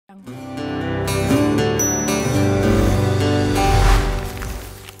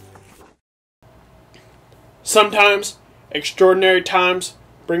Sometimes, extraordinary times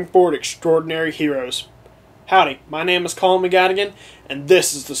bring forward extraordinary heroes. Howdy, my name is Colin McGadigan, and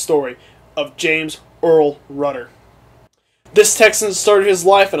this is the story of James Earl Rudder. This Texan started his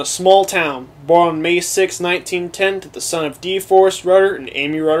life in a small town, born on May 6, 1910, to the son of D. Forrest Rudder and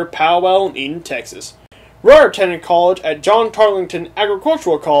Amy Rudder Powell in Eden, Texas. Rudder attended college at John Tarleton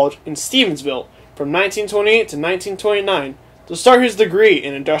Agricultural College in Stevensville from 1928 to 1929 to start his degree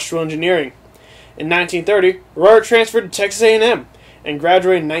in industrial engineering. In 1930, Rudder transferred to Texas A&M and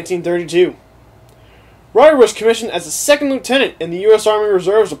graduated in 1932. Rudder was commissioned as a second lieutenant in the U.S. Army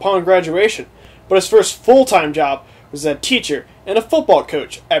Reserves upon graduation, but his first full-time job was as a teacher and a football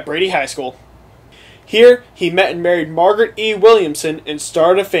coach at Brady High School. Here, he met and married Margaret E. Williamson and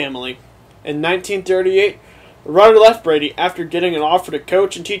started a family. In 1938, Rudder left Brady after getting an offer to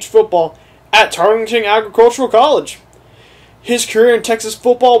coach and teach football at Tarleton Agricultural College. His career in Texas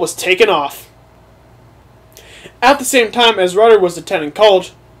football was taken off. At the same time as Rudder was attending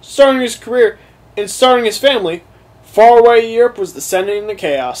college, starting his career, and starting his family, far away Europe was descending into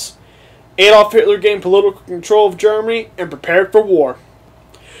chaos. Adolf Hitler gained political control of Germany and prepared for war.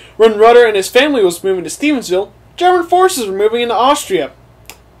 When Rudder and his family was moving to Stevensville, German forces were moving into Austria,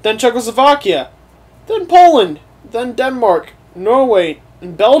 then Czechoslovakia, then Poland, then Denmark, Norway,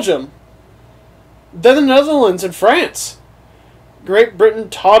 and Belgium, then the Netherlands and France. Great Britain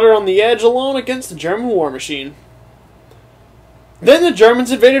tottered on the edge alone against the German war machine. Then the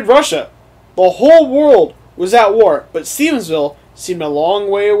Germans invaded Russia. The whole world was at war, but Stevensville seemed a long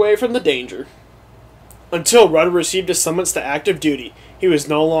way away from the danger. Until Rudder received a summons to active duty, he was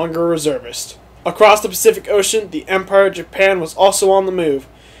no longer a reservist. Across the Pacific Ocean, the Empire of Japan was also on the move.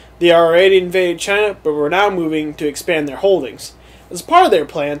 They already invaded China, but were now moving to expand their holdings. As part of their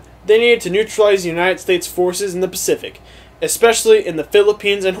plan, they needed to neutralize the United States forces in the Pacific, especially in the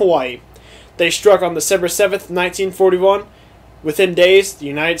Philippines and Hawaii. They struck on December 7, 1941. Within days, the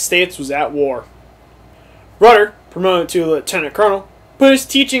United States was at war. Rudder, promoted to lieutenant colonel, put his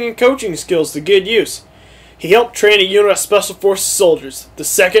teaching and coaching skills to good use. He helped train a unit of Special Forces soldiers, the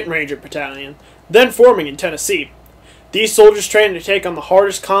 2nd Ranger Battalion, then forming in Tennessee. These soldiers trained to take on the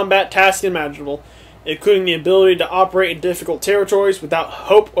hardest combat tasks imaginable, including the ability to operate in difficult territories without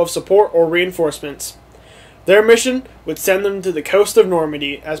hope of support or reinforcements. Their mission would send them to the coast of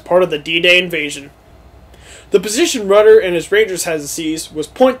Normandy as part of the D-Day invasion. The position Rudder and his Rangers had to seize was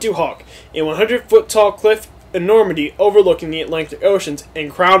Point du Hoc, a 100-foot tall cliff in Normandy overlooking the Atlantic Oceans and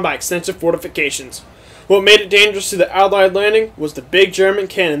crowned by extensive fortifications. What made it dangerous to the Allied landing was the big German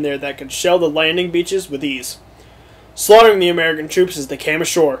cannon there that could shell the landing beaches with ease, slaughtering the American troops as they came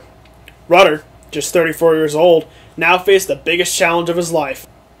ashore. Rudder, just 34 years old, now faced the biggest challenge of his life.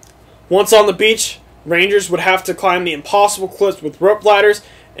 Once on the beach, Rangers would have to climb the impossible cliffs with rope ladders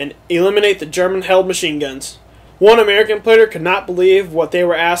and eliminate the German-held machine guns. One American player could not believe what they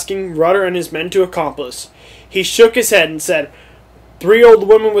were asking Rudder and his men to accomplish. He shook his head and said, 3 old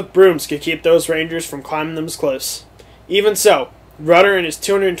women with brooms could keep those Rangers from climbing those cliffs. Even so, Rudder and his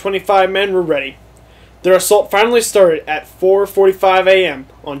 225 men were ready. Their assault finally started at 4:45 a.m.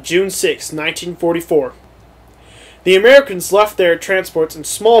 on June 6, 1944. The Americans left their transports in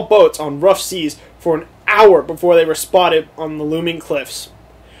small boats on rough seas for an hour before they were spotted on the looming cliffs.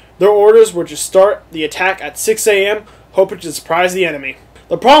 Their orders were to start the attack at 6 a.m., hoping to surprise the enemy.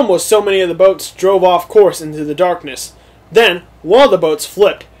 The problem was so many of the boats drove off course into the darkness. Then, one of the boats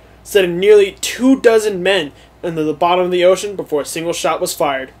flipped, sending nearly 24 men into the bottom of the ocean before a single shot was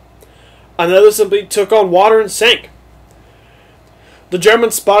fired. Another simply took on water and sank. The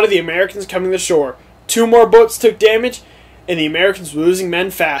Germans spotted the Americans coming to shore. 2 more boats took damage, and the Americans were losing men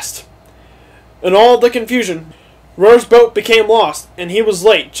fast. In all the confusion, Rudder's boat became lost, and he was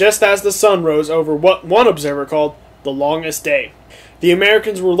late just as the sun rose over what one observer called the longest day. The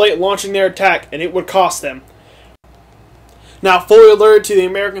Americans were late launching their attack, and it would cost them. Now fully alerted to the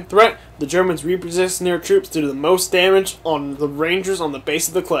American threat, the Germans repositioned their troops to do the most damage on the Rangers on the base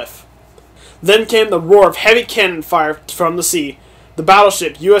of the cliff. Then came the roar of heavy cannon fire from the sea. The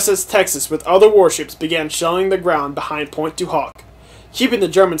battleship USS Texas with other warships began shelling the ground behind Point du Hoc, keeping the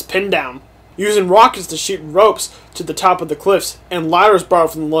Germans pinned down. Using rockets to shoot ropes to the top of the cliffs and ladders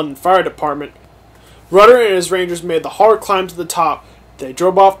borrowed from the London Fire Department, Rudder and his Rangers made the hard climb to the top. They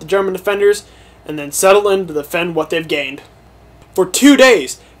drove off the German defenders and then settled in to defend what they've gained. For 2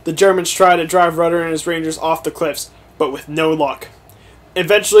 days, the Germans tried to drive Rudder and his Rangers off the cliffs, but with no luck.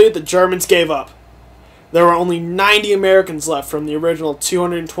 Eventually, the Germans gave up. There were only 90 Americans left from the original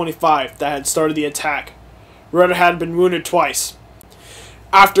 225 that had started the attack. Rudder had been wounded twice.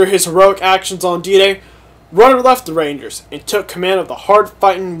 After his heroic actions on D-Day, Rudder left the Rangers and took command of the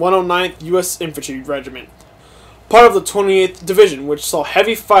hard-fighting 109th U.S. Infantry Regiment. part of the 28th Division, which saw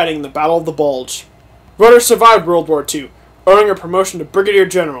heavy fighting in the Battle of the Bulge. Rudder survived World War II, earning a promotion to Brigadier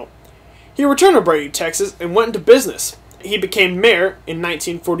General. He returned to Brady, Texas, and went into business. He became mayor in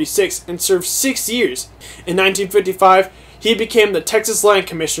 1946 and served 6 years. In 1955, he became the Texas Land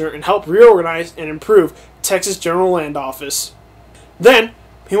Commissioner and helped reorganize and improve Texas General Land Office. Then,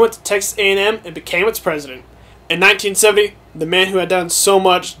 he went to Texas A&M and became its president. In 1970, the man who had done so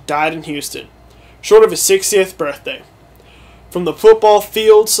much died in Houston, short of his 60th birthday. From the football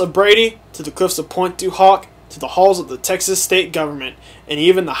fields of Brady, to the cliffs of Point Du Hoc, to the halls of the Texas state government, and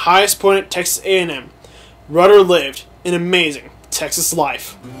even the highest point at Texas A&M, Rudder lived an amazing Texas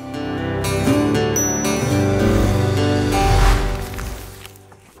life.